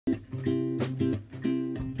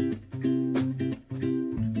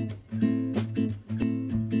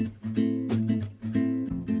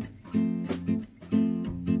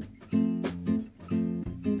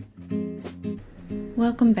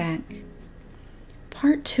Welcome back.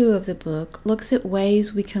 Part 2 of the book looks at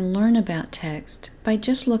ways we can learn about text by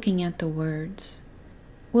just looking at the words.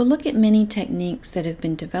 We'll look at many techniques that have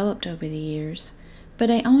been developed over the years, but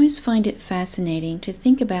I always find it fascinating to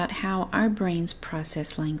think about how our brains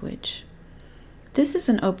process language. This is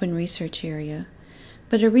an open research area,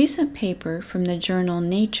 but a recent paper from the journal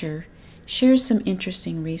Nature shares some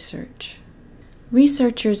interesting research.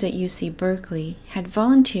 Researchers at UC Berkeley had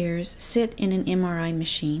volunteers sit in an MRI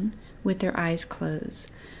machine with their eyes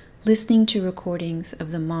closed, listening to recordings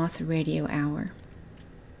of the moth radio hour.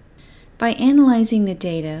 By analyzing the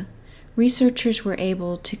data, researchers were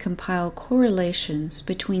able to compile correlations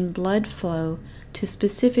between blood flow to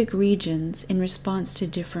specific regions in response to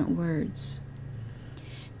different words.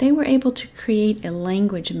 They were able to create a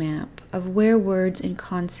language map of where words and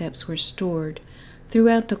concepts were stored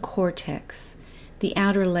throughout the cortex, the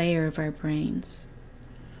outer layer of our brains.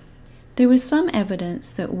 There was some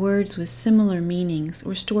evidence that words with similar meanings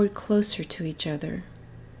were stored closer to each other.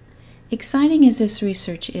 Exciting as this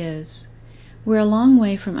research is, we're a long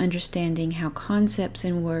way from understanding how concepts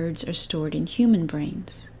and words are stored in human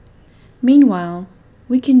brains. Meanwhile,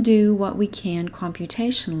 we can do what we can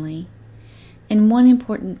computationally, and one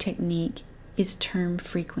important technique is term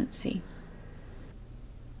frequency.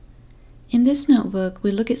 In this notebook, we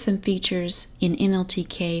look at some features in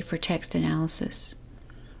NLTK for text analysis.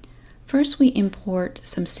 First, we import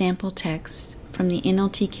some sample texts from the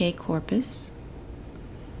NLTK corpus.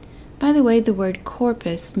 By the way, the word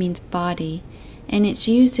corpus means body, and it's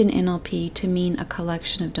used in NLP to mean a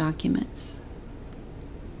collection of documents.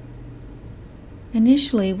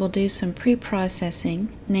 Initially, we'll do some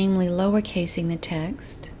pre-processing, namely lowercasing the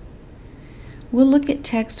text. We'll look at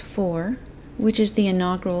text 4, which is the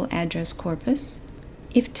inaugural address corpus.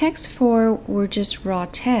 If text 4 were just raw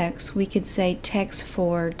text, we could say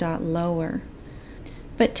text4.lower.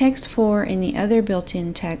 But text 4 and the other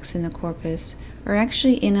built-in texts in the corpus are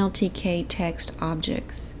actually NLTK text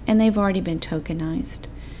objects, and they've already been tokenized.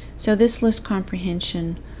 So this list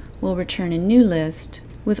comprehension will return a new list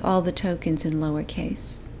with all the tokens in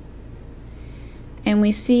lowercase. And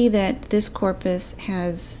we see that this corpus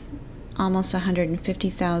has almost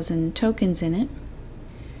 150,000 tokens in it.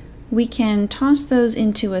 We can toss those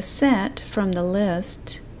into a set from the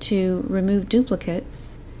list to remove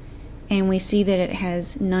duplicates, and we see that it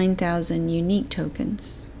has 9,000 unique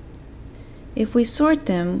tokens. If we sort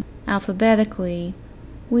them alphabetically,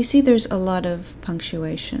 we see there's a lot of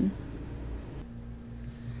punctuation.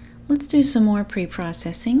 Let's do some more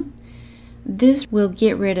pre-processing. This will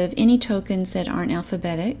get rid of any tokens that aren't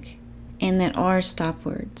alphabetic and that are stop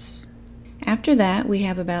words. After that, we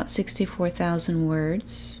have about 64,000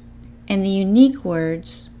 words, and the unique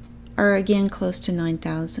words are again close to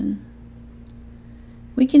 9,000.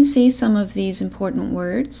 We can see some of these important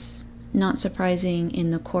words, not surprising in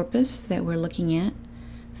the corpus that we're looking at: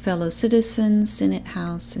 fellow citizen, Senate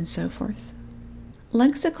House, and so forth.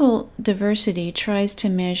 Lexical diversity tries to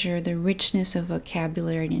measure the richness of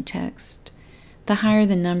vocabulary in a text. The higher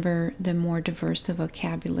the number, the more diverse the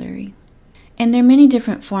vocabulary. And there are many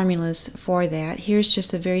different formulas for that. Here's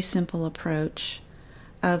just a very simple approach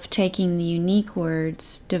of taking the unique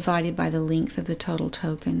words divided by the length of the total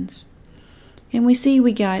tokens. And we see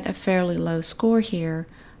we got a fairly low score here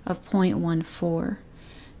of 0.14.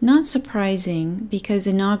 Not surprising, because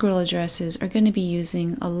inaugural addresses are going to be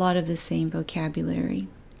using a lot of the same vocabulary.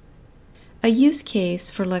 A use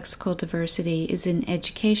case for lexical diversity is in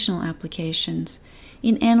educational applications,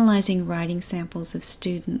 in analyzing writing samples of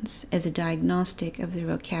students as a diagnostic of their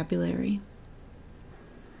vocabulary.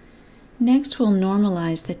 Next, we'll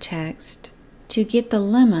normalize the text to get the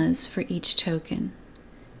lemmas for each token,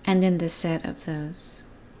 and then the set of those.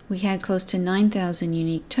 We had close to 9,000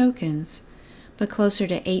 unique tokens, but closer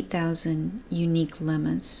to 8,000 unique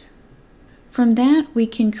lemmas. From that, we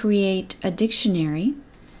can create a dictionary.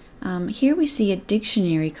 Here we see a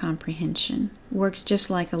dictionary comprehension. Works just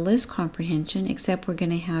like a list comprehension, except we're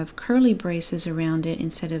going to have curly braces around it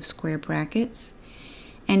instead of square brackets,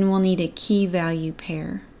 and we'll need a key value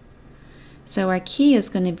pair. So our key is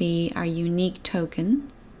going to be our unique token,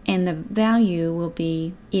 and the value will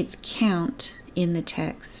be its count in the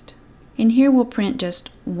text. And here we'll print just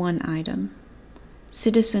one item.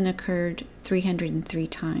 Citizen occurred 303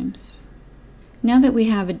 times. Now that we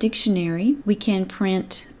have a dictionary, we can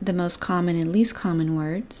print the most common and least common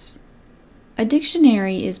words. A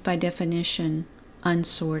dictionary is by definition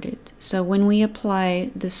unsorted. So when we apply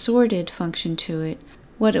the sorted function to it,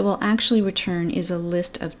 what it will actually return is a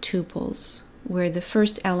list of tuples, where the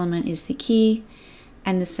first element is the key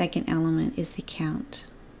and the second element is the count.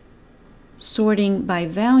 Sorting by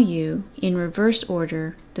value in reverse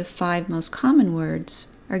order, the 5 most common words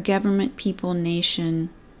are government, people, nation,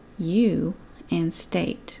 you, and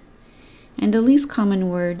state. And the least common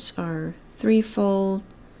words are threefold,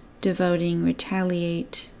 devoting,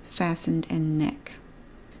 retaliate, fastened, and neck.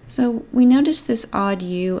 So we notice this odd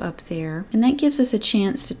U up there, and that gives us a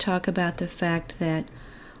chance to talk about the fact that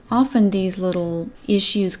often these little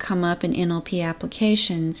issues come up in NLP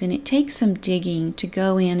applications, and it takes some digging to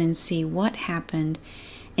go in and see what happened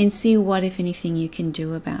and see what, if anything, you can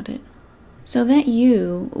do about it. So that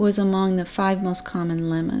U was among the 5 most common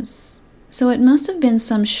lemmas. So it must have been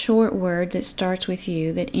some short word that starts with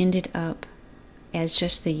U that ended up as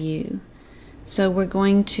just the U. So we're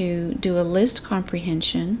going to do a list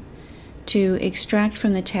comprehension to extract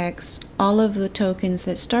from the text all of the tokens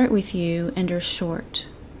that start with U and are short.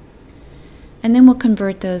 And then we'll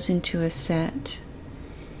convert those into a set.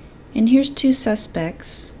 And here's 2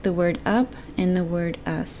 suspects, the word up and the word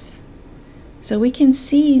us. So we can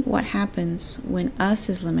see what happens when us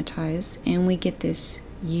is lemmatized and we get this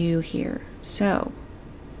U here. So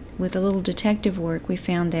with a little detective work, we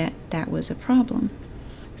found that that was a problem.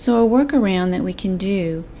 So a workaround that we can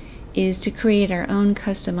do is to create our own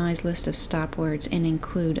customized list of stop words and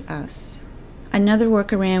include us. Another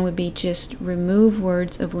workaround would be just remove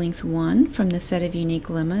words of length 1 from the set of unique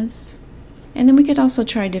lemmas. And then we could also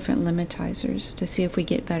try different lemmatizers to see if we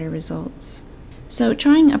get better results. So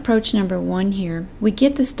trying approach number 1 here, we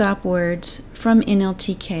get the stop words from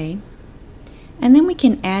NLTK, and then we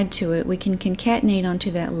can add to it, we can concatenate onto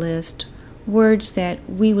that list words that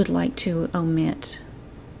we would like to omit.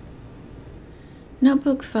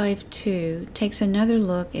 Notebook 5.2 takes another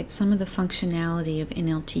look at some of the functionality of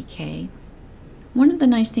NLTK. One of the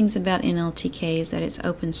nice things about NLTK is that it's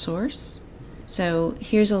open source. So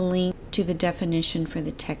here's a link to the definition for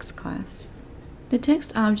the text class. The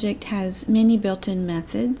text object has many built-in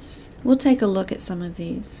methods. We'll take a look at some of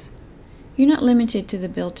these. You're not limited to the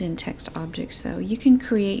built-in text objects though. You can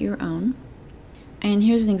create your own. And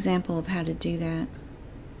here's an example of how to do that.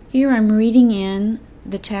 Here I'm reading in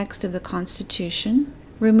the text of the Constitution,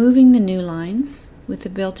 removing the new lines with the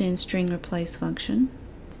built-in string replace function,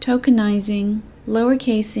 tokenizing,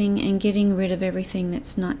 lowercasing and getting rid of everything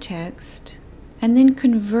that's not text, and then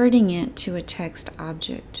converting it to a text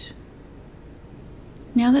object.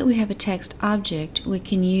 Now that we have a text object, we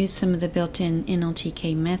can use some of the built-in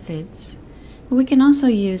NLTK methods, but we can also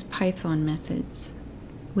use Python methods.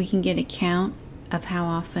 We can get a count of how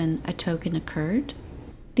often a token occurred.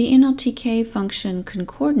 The NLTK function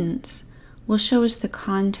concordance will show us the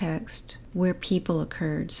context where people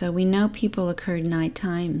occurred. So we know people occurred 9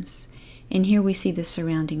 times. And here we see the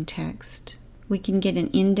surrounding text. We can get an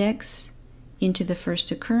index into the first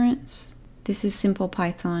occurrence. This is simple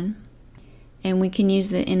Python. And we can use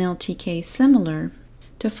the NLTK similar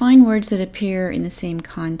to find words that appear in the same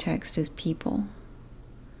context as people.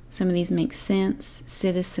 Some of these make sense,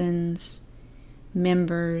 citizens,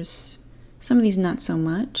 members, some of these not so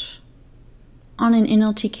much. On an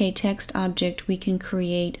NLTK text object, we can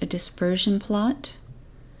create a dispersion plot.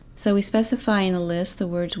 So we specify in a list the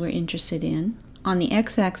words we're interested in. On the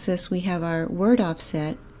x-axis, we have our word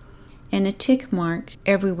offset and a tick mark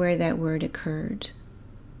everywhere that word occurred.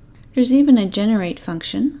 There's even a generate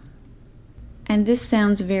function. And this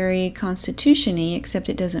sounds very Constitution-y, except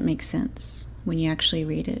it doesn't make sense when you actually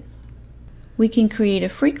read it. We can create a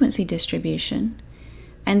frequency distribution,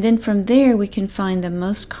 and then from there we can find the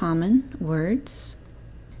most common words.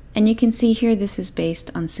 And you can see here this is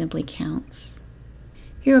based on simply counts.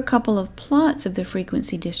 Here are a couple of plots of the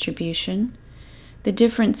frequency distribution. The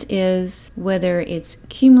difference is whether it's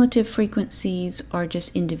cumulative frequencies or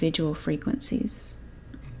just individual frequencies.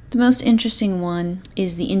 The most interesting one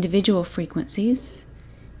is the individual frequencies.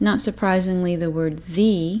 Not surprisingly, the word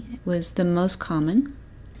 "the" was the most common.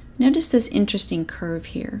 Notice this interesting curve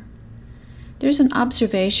here. There's an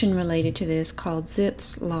observation related to this called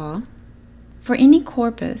Zipf's law. For any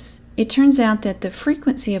corpus, it turns out that the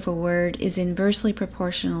frequency of a word is inversely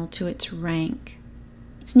proportional to its rank.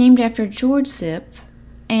 It's named after George Zipf,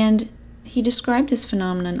 and he described this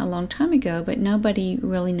phenomenon a long time ago, but nobody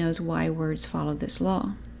really knows why words follow this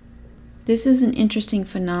law. This is an interesting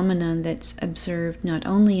phenomenon that's observed not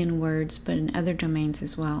only in words, but in other domains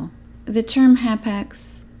as well. The term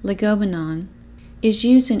hapax legomenon is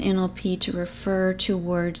used in NLP to refer to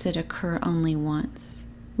words that occur only once.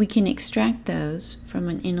 We can extract those from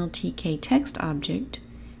an NLTK text object,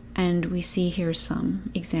 and we see here some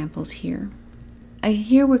examples here.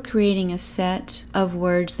 Here we're creating a set of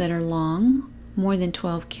words that are long, more than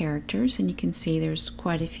 12 characters, and you can see there's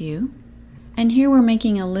quite a few. And here we're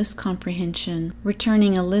making a list comprehension,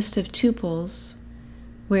 returning a list of tuples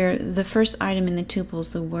where the first item in the tuple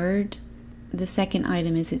is the word, the second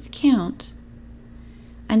item is its count,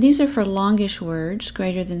 and these are for longish words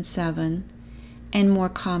greater than 7 and more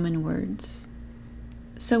common words.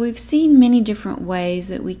 So we've seen many different ways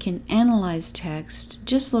that we can analyze text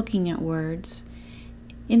just looking at words.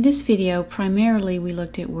 In this video, primarily we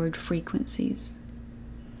looked at word frequencies.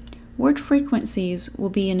 Word frequencies will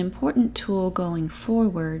be an important tool going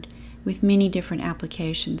forward with many different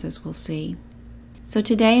applications, as we'll see. So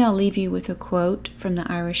today I'll leave you with a quote from the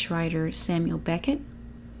Irish writer Samuel Beckett.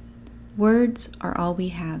 "Words are all we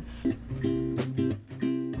have."